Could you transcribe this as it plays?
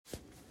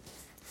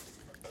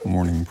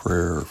Morning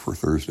prayer for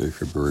Thursday,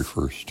 February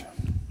 1st.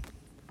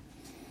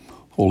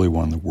 Holy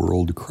One, the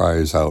world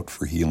cries out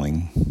for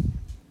healing.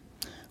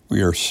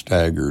 We are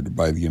staggered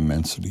by the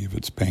immensity of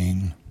its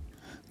pain,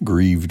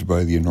 grieved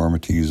by the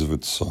enormities of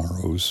its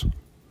sorrows.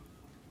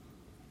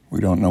 We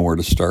don't know where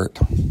to start.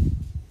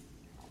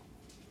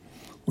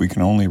 We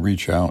can only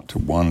reach out to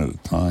one at a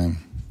time,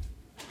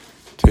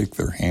 take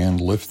their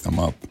hand, lift them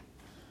up.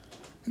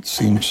 It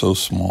seems so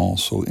small,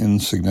 so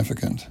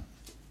insignificant.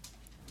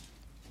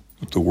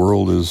 But the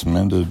world is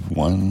mended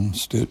one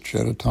stitch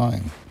at a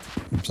time,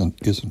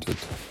 isn't it?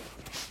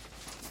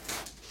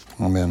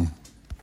 Amen.